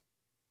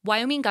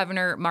Wyoming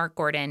Governor Mark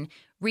Gordon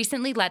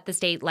recently let the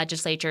state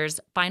legislature's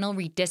final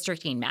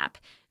redistricting map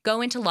go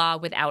into law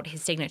without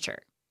his signature.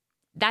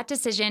 That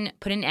decision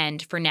put an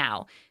end, for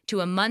now,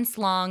 to a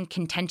months-long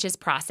contentious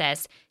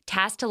process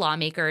tasked to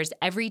lawmakers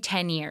every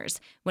 10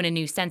 years when a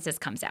new census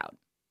comes out.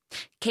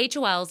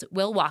 KHOL's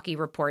Will Walkey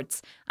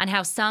reports on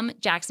how some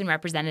Jackson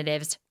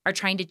representatives are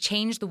trying to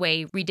change the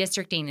way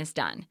redistricting is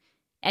done,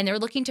 and they're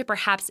looking to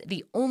perhaps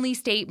the only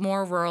state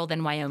more rural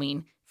than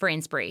Wyoming for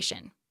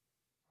inspiration.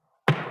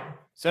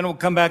 Senate will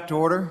come back to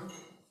order.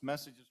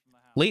 Messages from the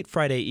House. Late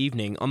Friday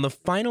evening, on the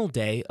final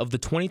day of the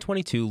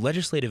 2022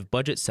 legislative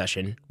budget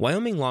session,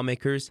 Wyoming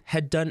lawmakers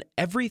had done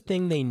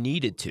everything they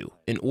needed to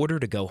in order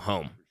to go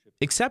home.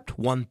 Except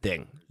one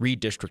thing,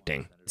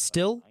 redistricting.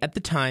 Still, at the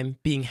time,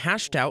 being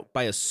hashed out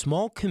by a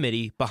small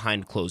committee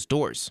behind closed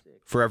doors.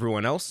 For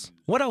everyone else,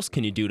 what else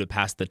can you do to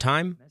pass the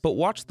time but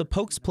watch the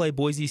Pokes play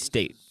Boise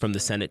State from the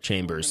Senate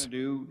chambers?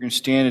 We're going to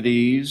stand at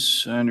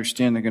ease. I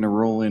understand they're going to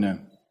roll in a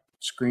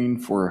screen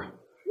for a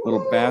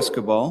little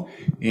basketball.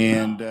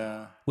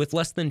 And with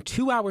less than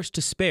 2 hours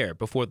to spare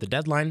before the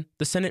deadline,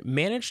 the Senate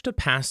managed to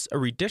pass a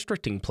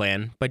redistricting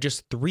plan by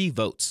just 3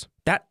 votes.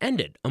 That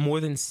ended a more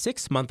than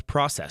 6-month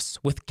process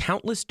with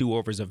countless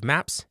do-overs of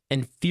maps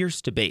and fierce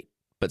debate.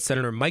 But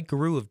Senator Mike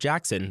Garreau of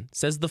Jackson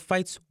says the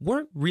fights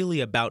weren't really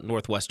about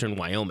northwestern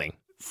Wyoming.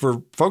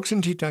 For folks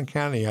in Teton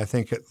County, I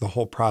think the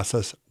whole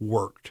process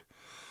worked.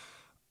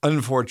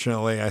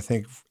 Unfortunately, I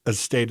think as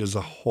a state as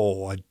a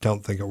whole, I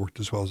don't think it worked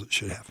as well as it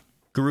should have.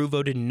 Garreau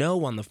voted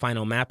no on the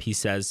final map, he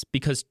says,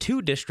 because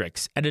 2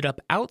 districts ended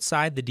up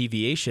outside the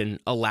deviation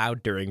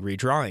allowed during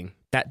redrawing.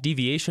 That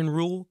deviation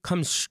rule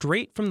comes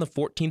straight from the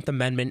 14th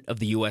Amendment of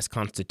the U.S.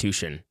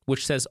 Constitution,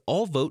 which says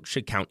all votes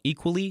should count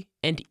equally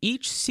and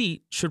each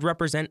seat should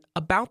represent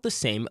about the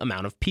same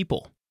amount of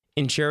people.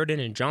 In Sheridan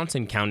and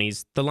Johnson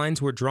counties, the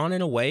lines were drawn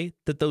in a way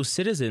that those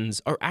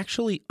citizens are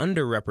actually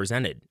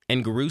underrepresented,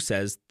 and Garreau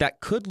says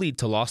that could lead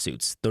to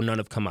lawsuits, though none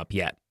have come up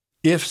yet.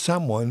 If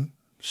someone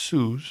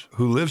sues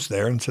who lives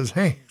there and says,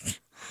 hey,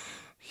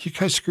 you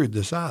guys screwed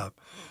this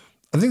up,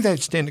 I think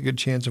they'd stand a good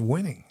chance of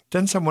winning.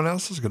 Then someone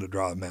else is going to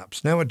draw the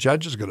maps. Now a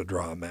judge is going to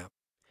draw a map.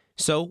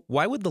 So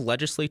why would the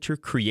legislature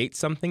create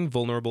something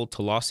vulnerable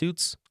to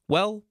lawsuits?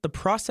 Well, the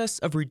process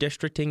of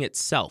redistricting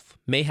itself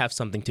may have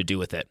something to do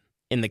with it.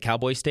 In the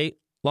Cowboy State,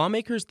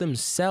 lawmakers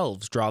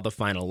themselves draw the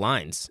final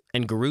lines,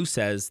 and Garreau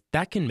says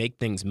that can make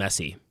things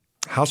messy.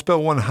 House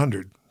Bill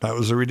 100, that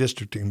was a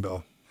redistricting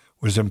bill,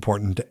 was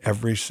important to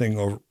every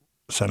single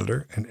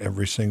senator and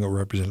every single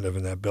representative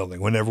in that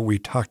building. Whenever we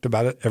talked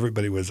about it,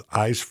 everybody was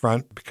eyes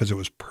front because it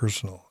was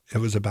personal. It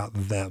was about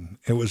them.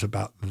 It was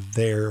about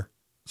their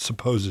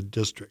supposed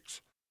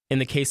districts. In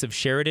the case of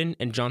Sheridan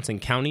and Johnson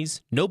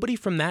counties, nobody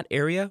from that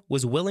area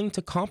was willing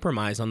to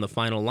compromise on the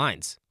final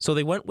lines, so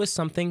they went with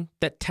something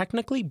that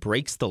technically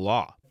breaks the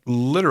law.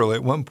 Literally,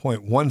 at one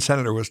point, one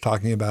senator was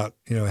talking about,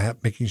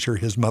 making sure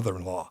his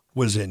mother-in-law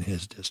was in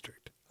his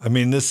district. I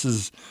mean, this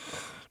is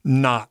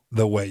not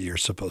the way you're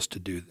supposed to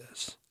do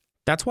this.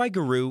 That's why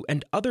Garreau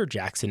and other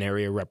Jackson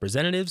area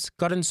representatives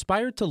got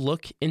inspired to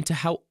look into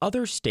how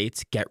other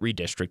states get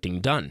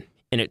redistricting done.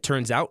 And it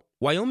turns out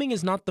Wyoming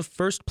is not the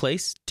first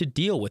place to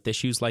deal with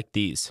issues like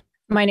these.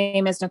 My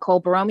name is Nicole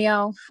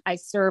Borromeo. I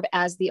serve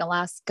as the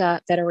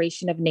Alaska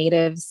Federation of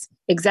Natives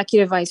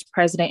Executive Vice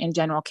President and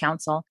General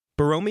Counsel.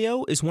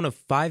 Borromeo is one of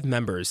 5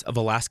 members of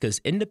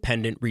Alaska's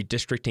Independent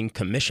Redistricting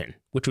Commission,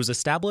 which was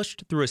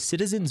established through a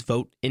citizens'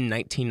 vote in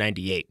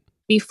 1998.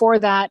 Before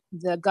that,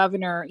 the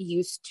governor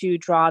used to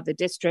draw the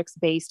districts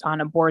based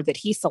on a board that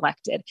he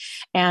selected.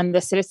 And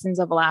the citizens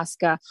of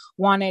Alaska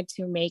wanted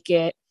to make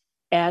it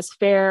as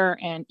fair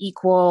and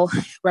equal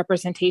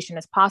representation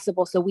as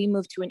possible. So we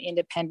moved to an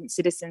independent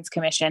citizens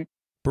commission.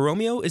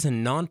 Borromeo is a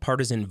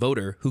nonpartisan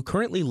voter who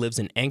currently lives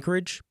in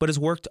Anchorage, but has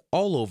worked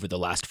all over the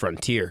last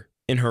frontier.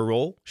 In her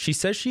role, she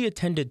says she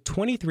attended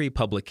 23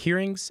 public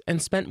hearings and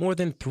spent more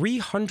than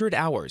 300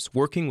 hours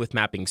working with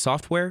mapping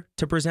software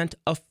to present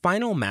a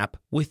final map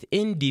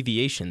within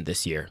deviation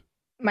this year.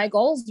 My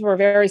goals were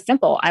very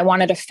simple. I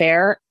wanted a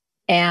fair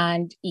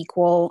and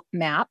equal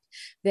map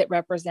that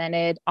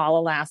represented all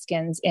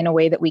Alaskans in a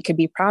way that we could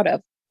be proud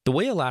of. The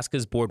way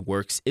Alaska's board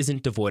works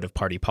isn't devoid of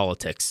party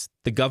politics.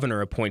 The governor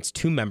appoints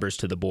 2 members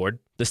to the board,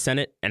 the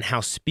Senate and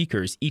House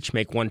speakers each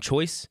make one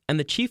choice, and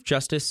the Chief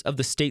Justice of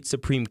the state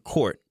Supreme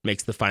Court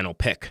makes the final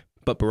pick.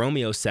 But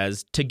Borromeo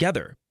says,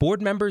 together,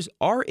 board members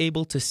are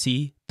able to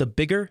see the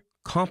bigger,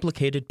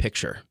 complicated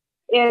picture.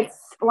 It's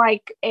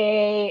like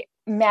a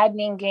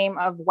maddening game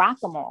of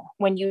whack-a-mole.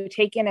 When you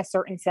take in a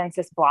certain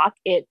census block,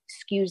 it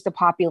skews the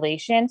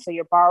population. So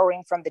you're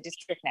borrowing from the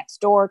district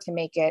next door to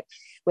make it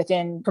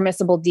within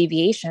permissible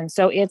deviation.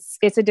 So it's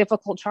a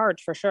difficult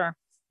charge for sure.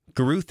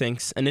 Garreau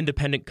thinks an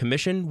independent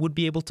commission would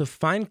be able to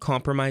find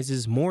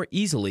compromises more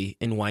easily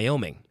in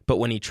Wyoming. But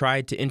when he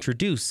tried to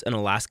introduce an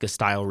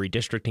Alaska-style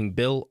redistricting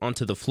bill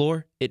onto the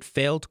floor, it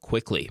failed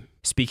quickly.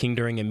 Speaking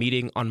during a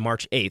meeting on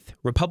March 8th,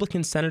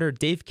 Republican Senator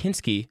Dave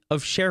Kinski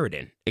of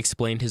Sheridan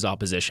explained his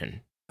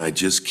opposition. I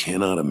just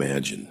cannot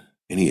imagine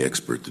any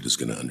expert that is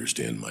going to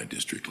understand my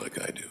district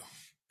like I do.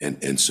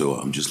 And so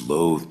I'm just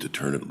loath to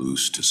turn it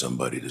loose to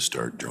somebody to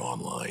start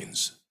drawing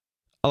lines.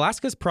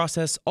 Alaska's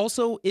process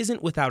also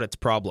isn't without its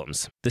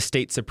problems. The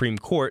state Supreme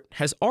Court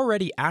has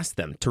already asked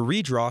them to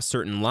redraw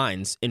certain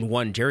lines in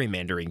one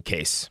gerrymandering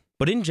case.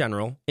 But in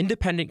general,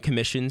 independent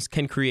commissions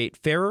can create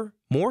fairer,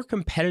 more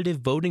competitive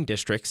voting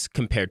districts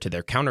compared to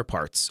their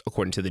counterparts,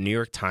 according to the New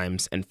York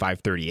Times and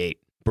 538.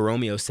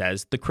 Borromeo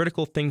says the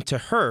critical thing to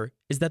her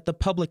is that the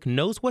public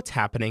knows what's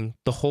happening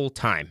the whole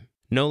time.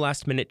 No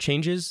last-minute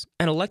changes,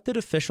 and elected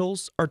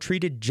officials are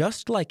treated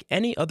just like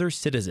any other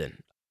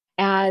citizen.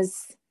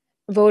 As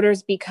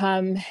voters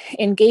become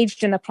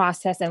engaged in the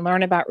process and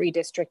learn about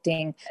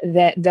redistricting,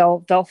 that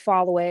they'll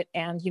follow it,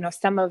 and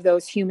some of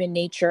those human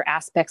nature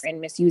aspects in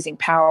misusing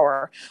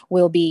power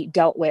will be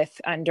dealt with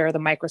under the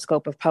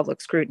microscope of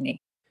public scrutiny.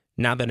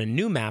 Now that a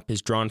new map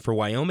is drawn for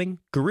Wyoming,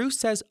 Guru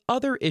says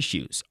other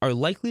issues are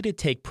likely to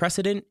take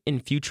precedent in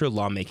future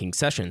lawmaking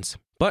sessions.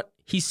 But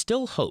he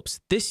still hopes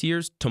this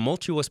year's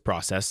tumultuous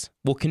process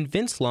will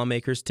convince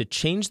lawmakers to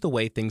change the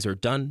way things are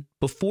done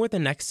before the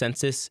next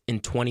census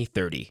in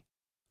 2030.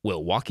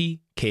 Will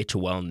Walkie,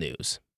 KHOL News.